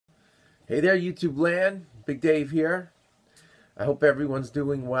Hey there, YouTube land. Big Dave here. I hope everyone's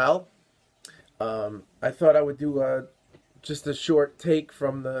doing well. I thought I would do just a short take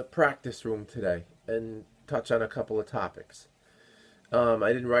from the practice room today and touch on a couple of topics. I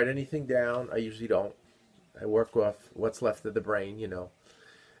didn't write anything down. I usually don't. I work off what's left of the brain, you know.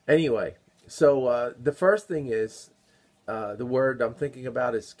 Anyway, so the first thing is, the word I'm thinking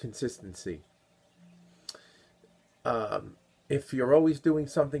about is consistency. If you're always doing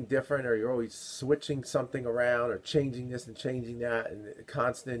something different, or you're always switching something around, or changing this and changing that, and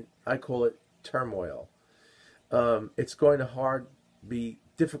constant, I call it turmoil, it's going to be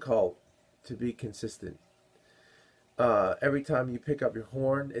difficult to be consistent. Every time you pick up your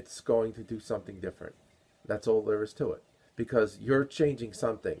horn, it's going to do something different. That's all there is to it, because you're changing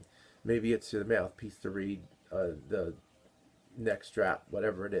something. Maybe it's the mouthpiece, the reed, the neck strap,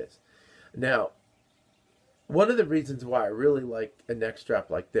 whatever it is. Now, one of the reasons why I really like a neck strap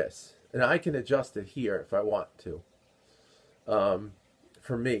like this, and I can adjust it here if I want to,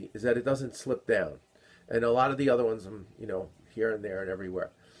 for me, is that it doesn't slip down. And a lot of the other ones, you know, here and there and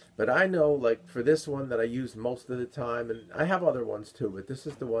everywhere. But I know, like, for this one that I use most of the time, and I have other ones too, but this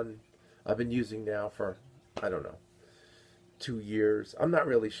is the one I've been using now for, I don't know, 2 years. I'm not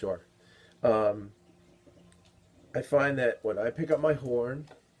really sure. I find that when I pick up my horn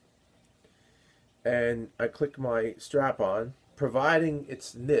and I click my strap on, providing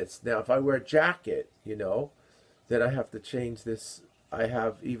it's this. Now, if I wear a jacket, you know, then I have to change this. I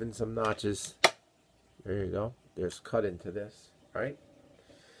have even some notches. There you go. There's cut into this, right?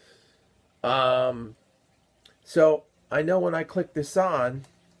 So I know when I click this on,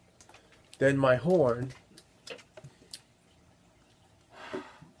 then my horn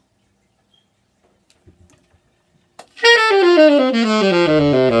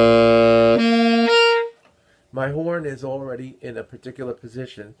is already in a particular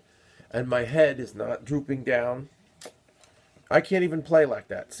position, and my head is not drooping down. I can't even play like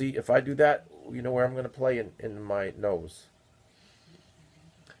that. See, if I do that, you know where I'm going to play? In my nose.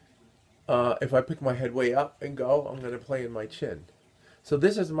 If I pick my head way up and go, I'm going to play in my chin. So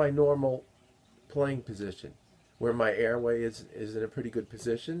this is my normal playing position, where my airway is in a pretty good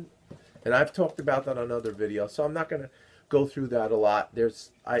position. And I've talked about that on other videos, so I'm not going to go through that a lot.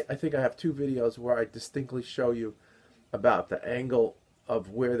 I think I have 2 videos where I distinctly show you about the angle of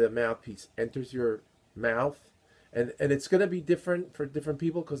where the mouthpiece enters your mouth. And it's going to be different for different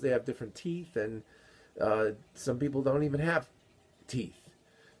people because they have different teeth, and some people don't even have teeth.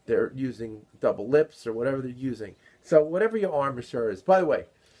 They're using double lips or whatever they're using. So whatever your embouchure is. By the way,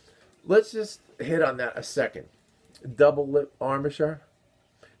 let's just hit on that a second. Double lip embouchure.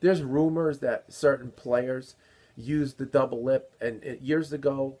 There's rumors that certain players use the double lip, and years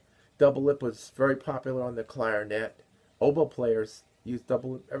ago, double lip was very popular on the clarinet. Oboe players use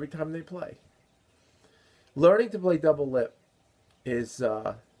double lip every time they play. Learning to play double lip is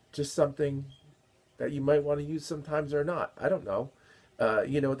just something that you might want to use sometimes or not. I don't know.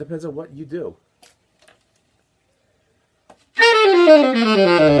 You know, it depends on what you do.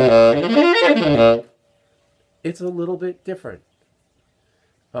 It's a little bit different.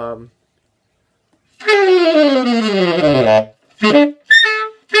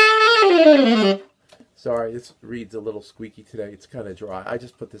 Sorry, this reed's a little squeaky today. It's kind of dry. I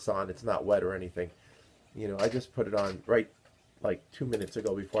just put this on. It's not wet or anything. You know, I just put it on right like 2 minutes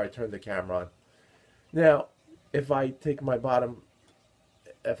ago before I turned the camera on. Now, if I take my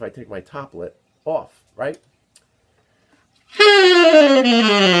top lip off, right?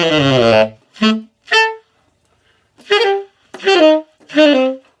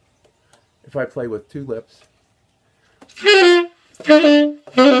 If I play with 2 lips,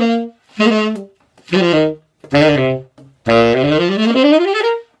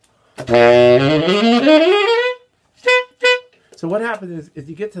 so what happens is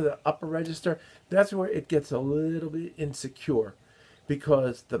you get to the upper register, that's where it gets a little bit insecure,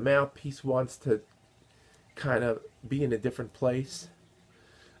 because the mouthpiece wants to kind of be in a different place.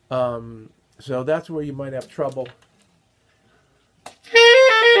 So that's where you might have trouble.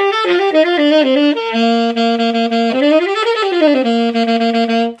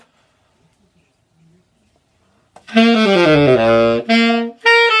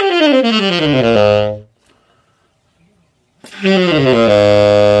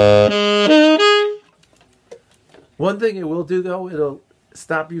 One thing it will do, though, it'll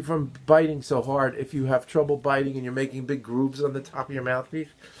stop you from biting so hard. If you have trouble biting and you're making big grooves on the top of your mouthpiece,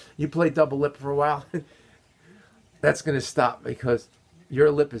 you play double lip for a while, that's going to stop, because your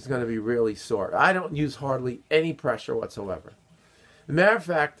lip is going to be really sore. I don't use hardly any pressure whatsoever. As a matter of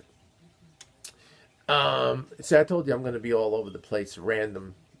fact, see, I told you I'm going to be all over the place,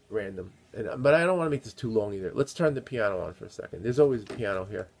 random random. But I don't want to make this too long either. Let's turn the piano on for a second. There's always a piano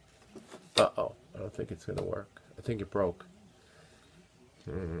here. Uh-oh. I don't think it's going to work. I think it broke.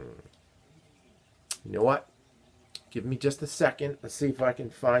 You know what? Give me just a second. Let's see if I can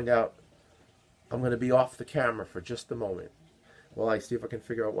find out. I'm going to be off the camera for just a moment while I see if I can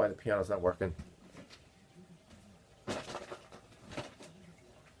figure out why the piano's not working.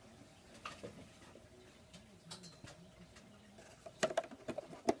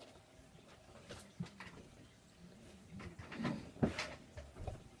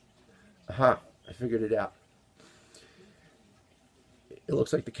 Aha, I figured it out. It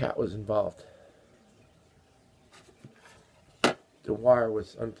looks like the cat was involved. The wire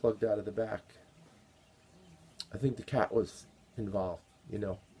was unplugged out of the back. I think the cat was involved, you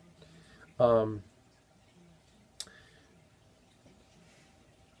know.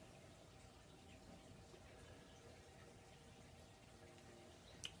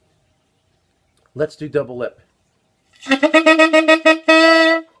 Let's do double lip.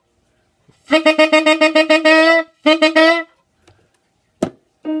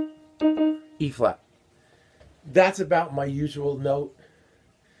 E flat. That's about my usual note.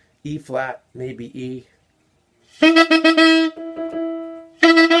 E flat, maybe E.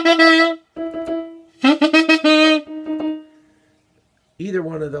 Either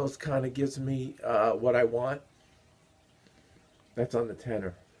one of those kind of gives me what I want. That's on the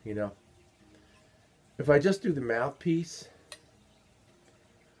tenor, you know. If I just do the mouthpiece,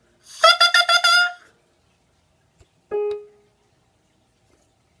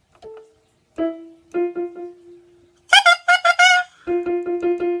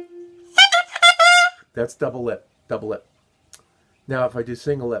 that's double lip, double lip. Now if I do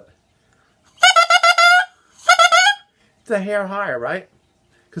single lip, it's a hair higher, right?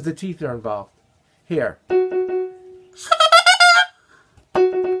 Because the teeth are involved. Here.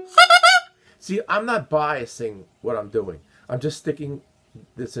 See, I'm not biasing what I'm doing. I'm just sticking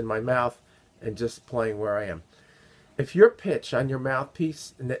this in my mouth and just playing where I am. If your pitch on your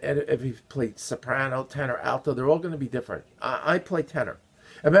mouthpiece, and if you've played soprano, tenor, alto, they're all going to be different. I play tenor.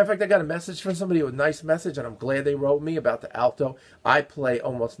 As a matter of fact, I got a message from somebody with a nice message, and I'm glad they wrote me about the alto. I play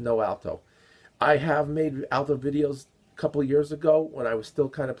almost no alto. I have made alto videos a couple of years ago when I was still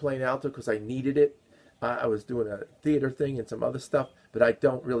kind of playing alto because I needed it. I was doing a theater thing and some other stuff, but I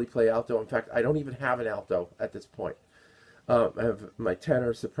don't really play alto. In fact, I don't even have an alto at this point. I have my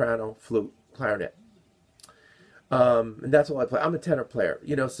tenor, soprano, flute, clarinet. And that's all I play. I'm a tenor player,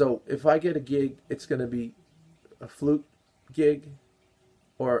 you know, so if I get a gig, it's going to be a flute gig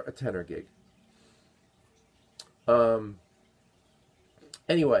or a tenor gig.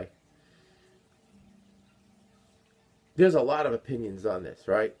 Anyway, there's a lot of opinions on this,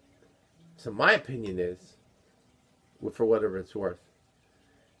 right? So my opinion is, for whatever it's worth,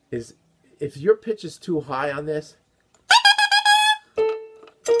 is if your pitch is too high on this,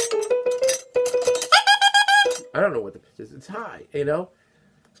 I don't know what the pitch is. It's high, you know?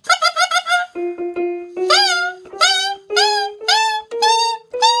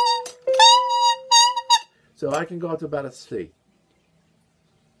 So I can go up to about a C.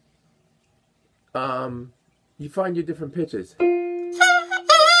 You find your different pitches.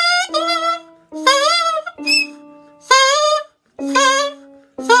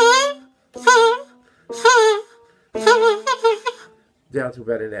 Down to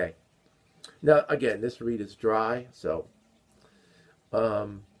about an A. Now, again, this reed is dry, so,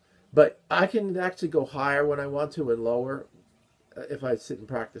 but I can actually go higher when I want to and lower if I sit and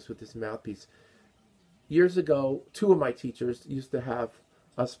practice with this mouthpiece. Years ago, two of my teachers used to have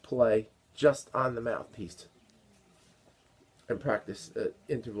us play just on the mouthpiece and practice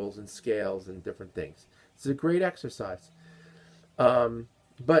intervals and scales and different things. It's a great exercise.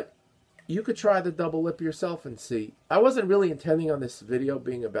 But you could try the double lip yourself and see. I wasn't really intending on this video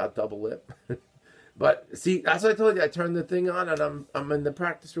being about double lip. But see, that's what I told you. I turned the thing on and I'm in the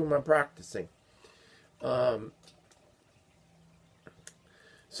practice room. I'm practicing. So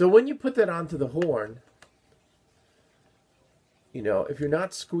when you put that onto the horn, you know, if you're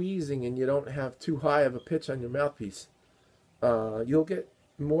not squeezing and you don't have too high of a pitch on your mouthpiece, you'll get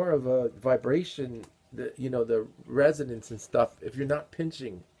more of a vibration, you know, the resonance and stuff if you're not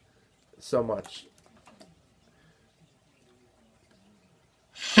pinching so much.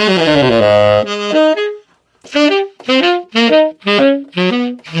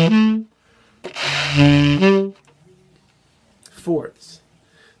 Fourths.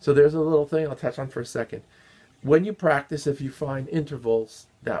 So there's a little thing I'll touch on for a second. When you practice, if you find intervals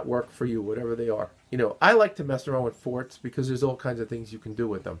that work for you, whatever they are, you know, I like to mess around with fourths because there's all kinds of things you can do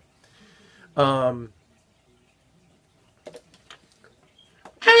with them.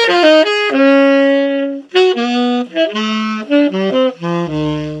 You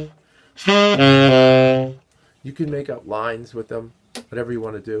can make up lines with them, whatever you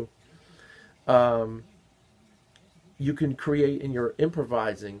want to do. You can create in your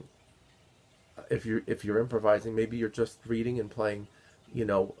improvising. If you're improvising, maybe you're just reading and playing,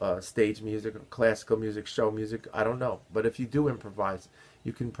 stage music, classical music, show music. I don't know, but if you do improvise,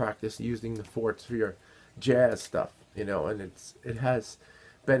 you can practice using the forts for your jazz stuff. And it has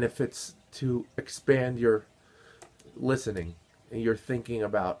benefits to expand your listening and your thinking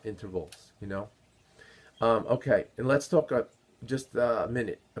about intervals. Okay, and let's talk just a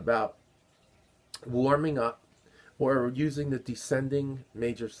minute about warming up or using the descending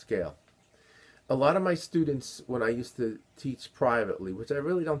major scale. A lot of my students, when I used to teach privately, which I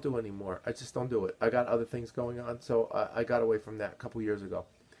really don't do anymore, I just don't do it. I got other things going on, so I got away from that a couple years ago.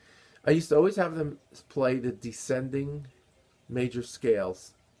 I used to always have them play the descending major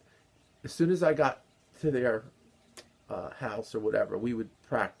scales. As soon as I got to their house or whatever, we would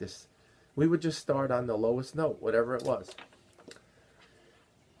practice. We would just start on the lowest note, whatever it was.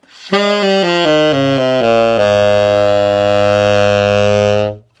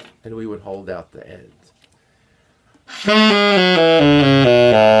 And we would hold out the end.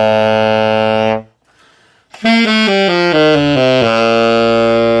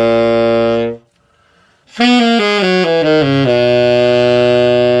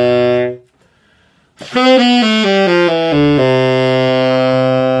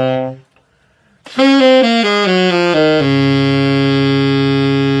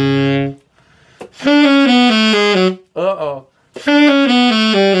 Uh-oh.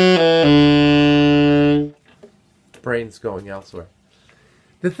 Brain's going elsewhere.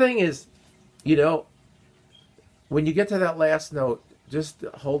 The thing is, when you get to that last note, just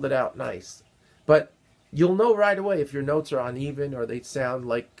hold it out nice. But you'll know right away if your notes are uneven or they sound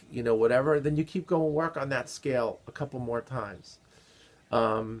like, whatever. Then you keep going, work on that scale a couple more times.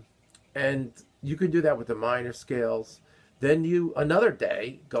 And you can do that with the minor scales. Then another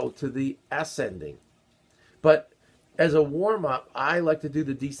day, go to the ascending. But as a warm-up, I like to do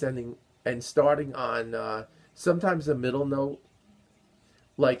the descending and starting on sometimes the middle note,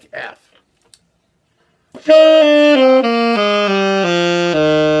 like F.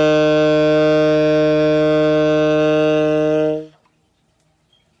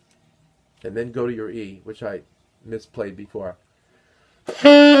 And then go to your E, which I misplayed before.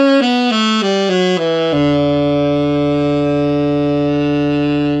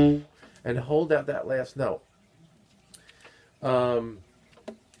 And hold out that last note.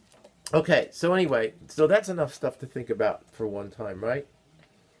 Okay, so anyway, so that's enough stuff to think about for one time, right?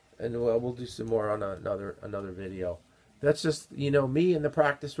 And we'll do some more on another video. That's just, me in the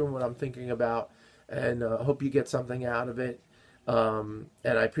practice room, what I'm thinking about, and hope you get something out of it. And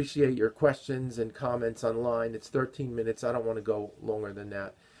I appreciate your questions and comments online. It's 13 minutes. I don't want to go longer than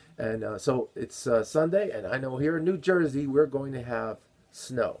that. And so it's Sunday, and I know here in New Jersey, we're going to have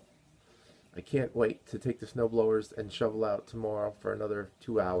snow. I can't wait to take the snow blowers and shovel out tomorrow for another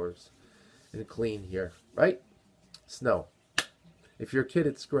 2 hours and clean here, right? Snow. If you're a kid,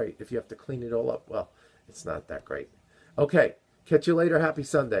 it's great. If you have to clean it all up, well, it's not that great. Okay, catch you later. Happy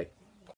Sunday.